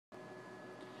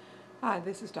Hi,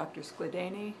 this is Dr.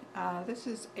 Skladany. This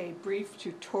is a brief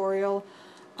tutorial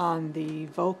on the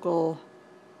vocal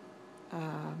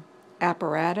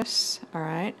apparatus. All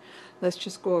right, let's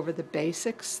just go over the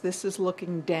basics. This is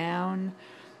looking down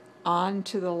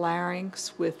onto the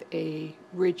larynx with a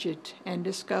rigid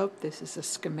endoscope. This is a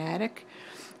schematic,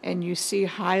 and you see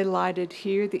highlighted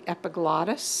here the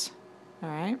epiglottis. All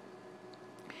right,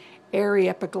 airy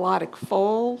epiglottic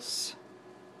folds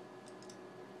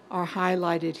are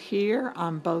highlighted here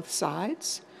on both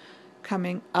sides.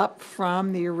 Coming up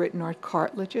from the arytenoid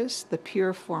cartilages, the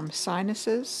piriform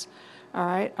sinuses, all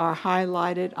right, are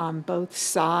highlighted on both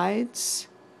sides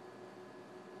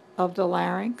of the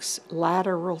larynx,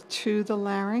 lateral to the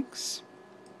larynx.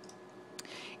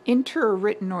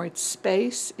 Interarytenoid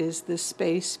space is the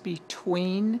space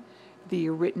between the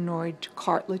arytenoid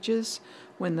cartilages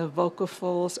when the vocal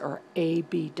folds are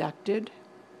abducted.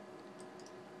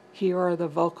 Here are the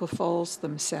vocal folds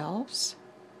themselves.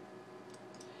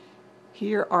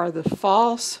 Here are the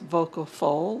false vocal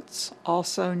folds,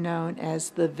 also known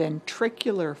as the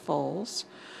ventricular folds,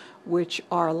 which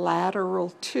are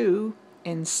lateral to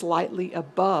and slightly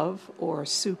above or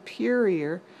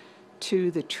superior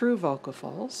to the true vocal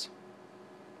folds.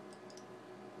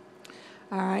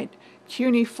 All right,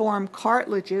 cuneiform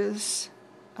cartilages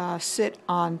sit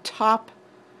on top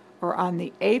or on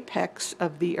the apex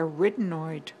of the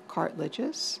arytenoid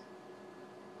cartilages.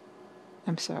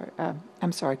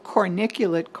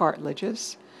 Corniculate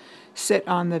cartilages sit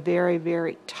on the very,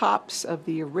 very tops of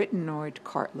the arytenoid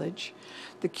cartilage.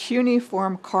 The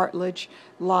cuneiform cartilage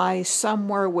lies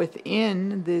somewhere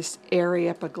within this airy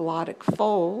epiglottic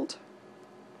fold.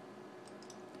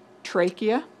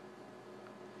 Trachea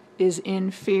is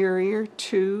inferior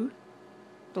to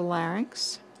the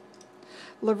larynx.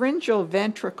 Laryngeal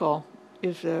ventricle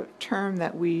is a term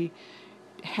that we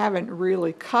haven't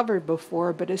really covered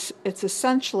before, but it's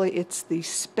essentially the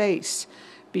space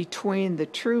between the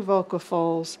true vocal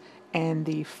folds and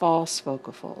the false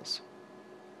vocal folds.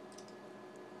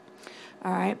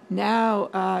 All right,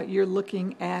 now you're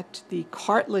looking at the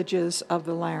cartilages of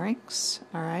the larynx.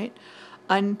 All right,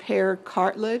 unpaired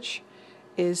cartilage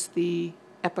is the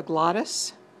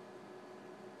epiglottis.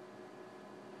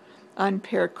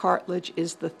 Unpaired cartilage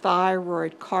is the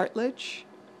thyroid cartilage.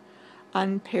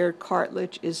 Unpaired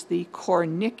cartilage is the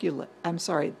cricoid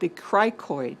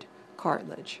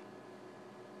cartilage.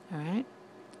 All right,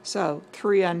 so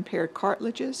 3 unpaired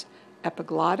cartilages: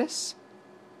 epiglottis,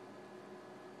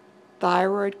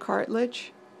 thyroid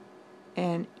cartilage,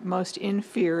 and most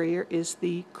inferior is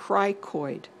the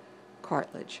cricoid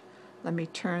cartilage. Let me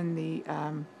turn the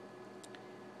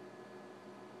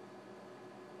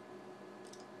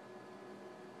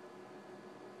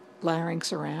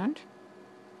larynx around.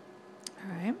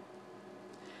 All right.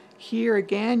 Here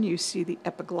again you see the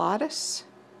epiglottis,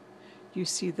 you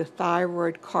see the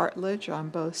thyroid cartilage on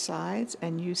both sides,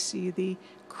 and you see the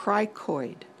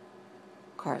cricoid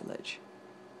cartilage.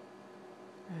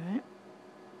 All right.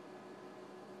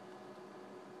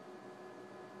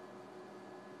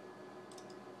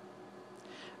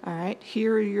 All right,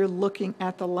 here you're looking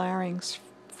at the larynx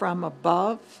from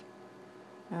above.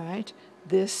 All right,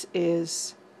 this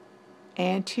is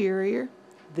anterior,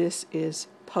 this is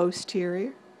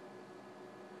posterior.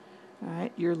 All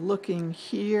right, you're looking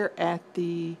here at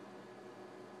the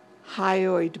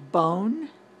hyoid bone,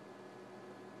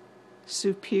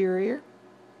 superior.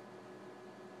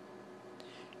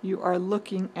 You are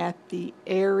looking at the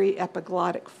airy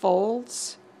epiglottic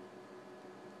folds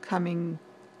coming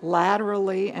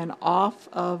laterally and off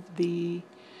of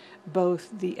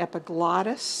both the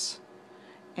epiglottis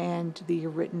and the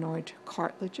arytenoid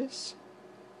cartilages.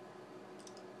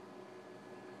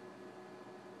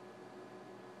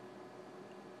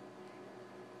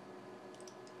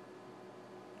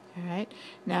 All right,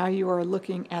 now you are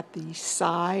looking at the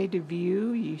side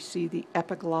view. You see the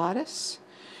epiglottis,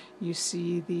 you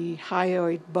see the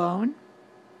hyoid bone,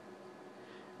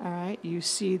 all right, you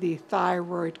see the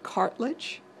thyroid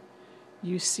cartilage,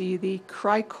 you see the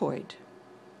cricoid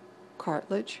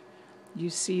cartilage, you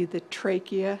see the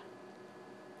trachea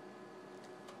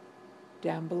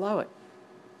down below it.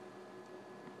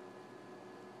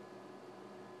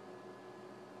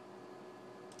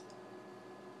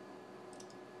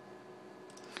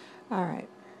 All right.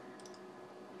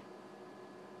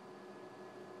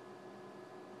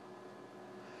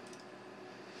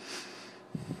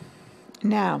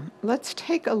 Now, let's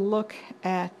take a look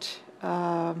at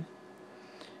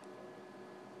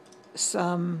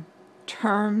some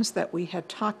terms that we had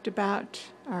talked about.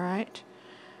 All right.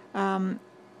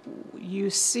 You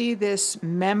see this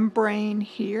membrane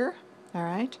here, all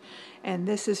right? and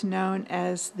this is known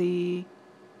as the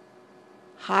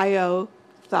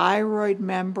hyothyroid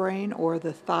membrane or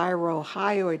the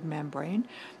thyrohyoid membrane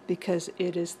because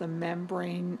it is the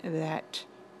membrane that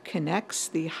connects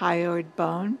the hyoid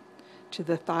bone to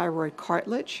the thyroid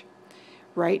cartilage.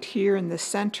 Right here in the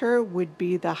center would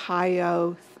be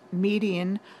the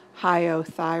median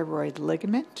hyothyroid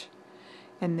ligament,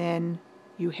 and then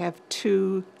you have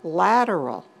two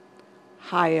lateral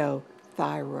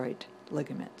hyothyroid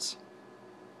ligaments.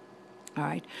 All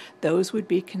right, those would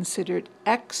be considered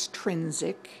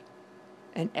extrinsic,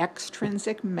 an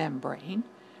extrinsic membrane,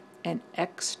 and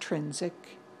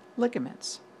extrinsic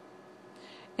ligaments.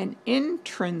 An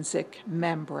intrinsic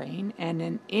membrane and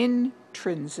an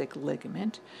intrinsic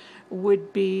ligament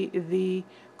would be the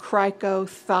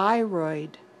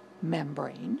cricothyroid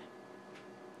membrane,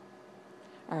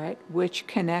 all right, which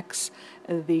connects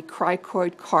the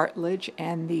cricoid cartilage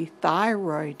and the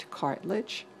thyroid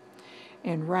cartilage.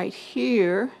 And right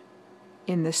here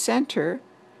in the center,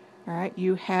 all right,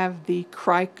 you have the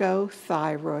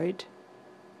cricothyroid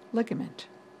ligament.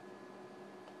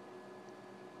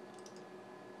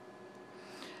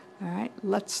 All right,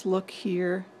 let's look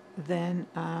here then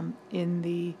in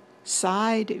the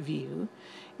side view.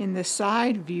 In the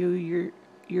side view,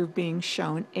 you're being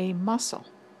shown a muscle.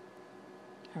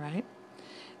 All right,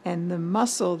 and the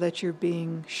muscle that you're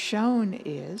being shown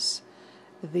is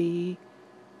the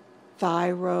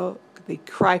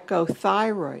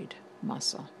cricothyroid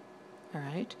muscle. All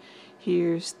right,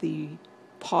 here's the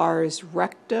pars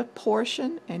recta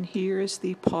portion, and here's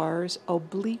the pars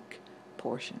oblique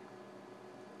portion.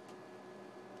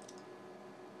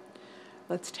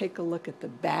 Let's take a look at the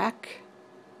back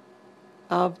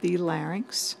of the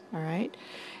larynx, all right?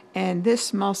 And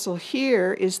this muscle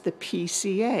here is the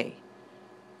PCA,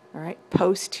 all right,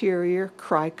 posterior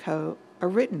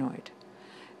cricoarytenoid.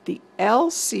 The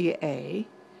LCA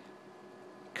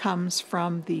comes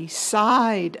from the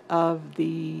side of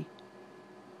the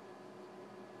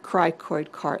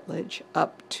cricoid cartilage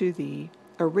up to the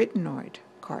arytenoid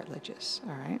cartilages,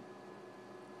 all right?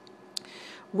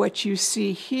 What you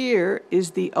see here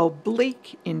is the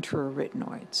oblique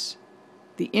interarytenoids,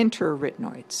 the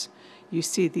interarytenoids. You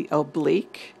see the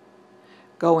oblique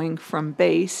going from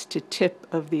base to tip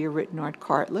of the arytenoid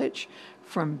cartilage,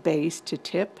 from base to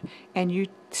tip, and you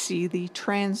see the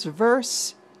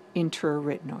transverse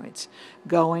interarytenoids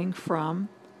going from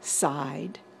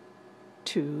side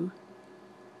to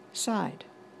side.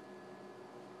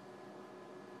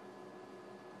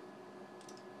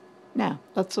 Now,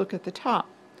 let's look at the top.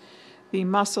 The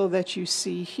muscle that you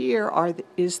see here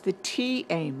is the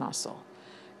TA muscle.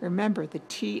 Remember, the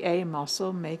TA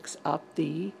muscle makes up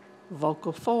the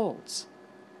vocal folds.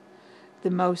 The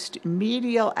most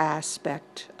medial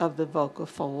aspect of the vocal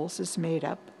folds is made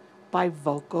up by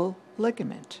vocal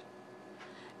ligament.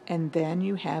 And then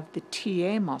you have the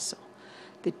TA muscle.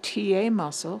 The TA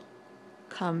muscle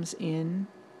comes in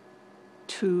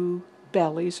two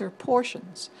bellies or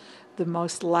portions. The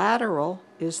most lateral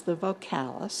is the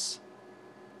vocalis.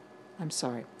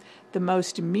 The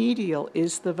most medial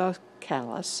is the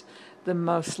vocalis. The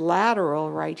most lateral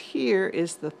right here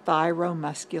is the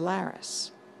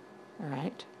thyromuscularis. All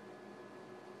right?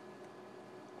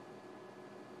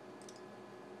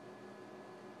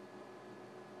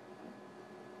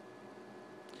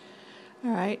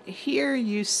 All right, here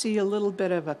you see a little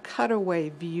bit of a cutaway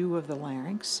view of the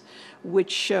larynx,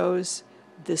 which shows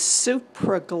the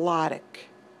supraglottic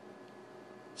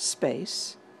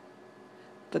space,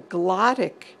 the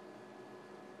glottic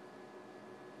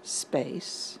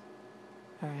space,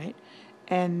 all right,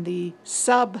 and the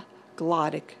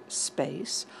subglottic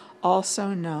space,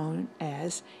 also known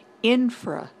as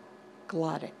infraglottic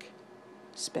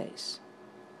space.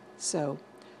 So,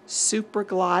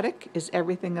 supraglottic is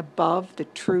everything above the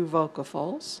true vocal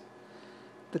folds.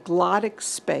 The glottic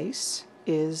space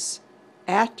is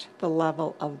at the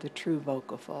level of the true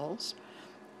vocal folds,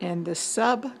 and the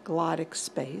subglottic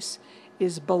space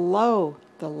is below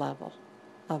the level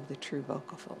of the true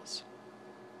vocal folds.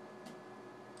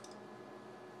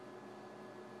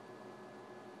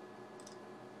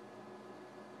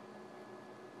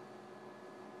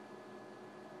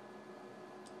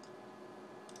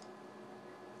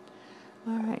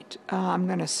 All right, I'm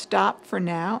going to stop for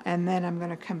now, and then I'm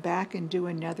going to come back and do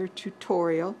another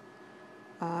tutorial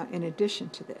in addition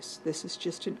to this. This is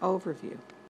just an overview.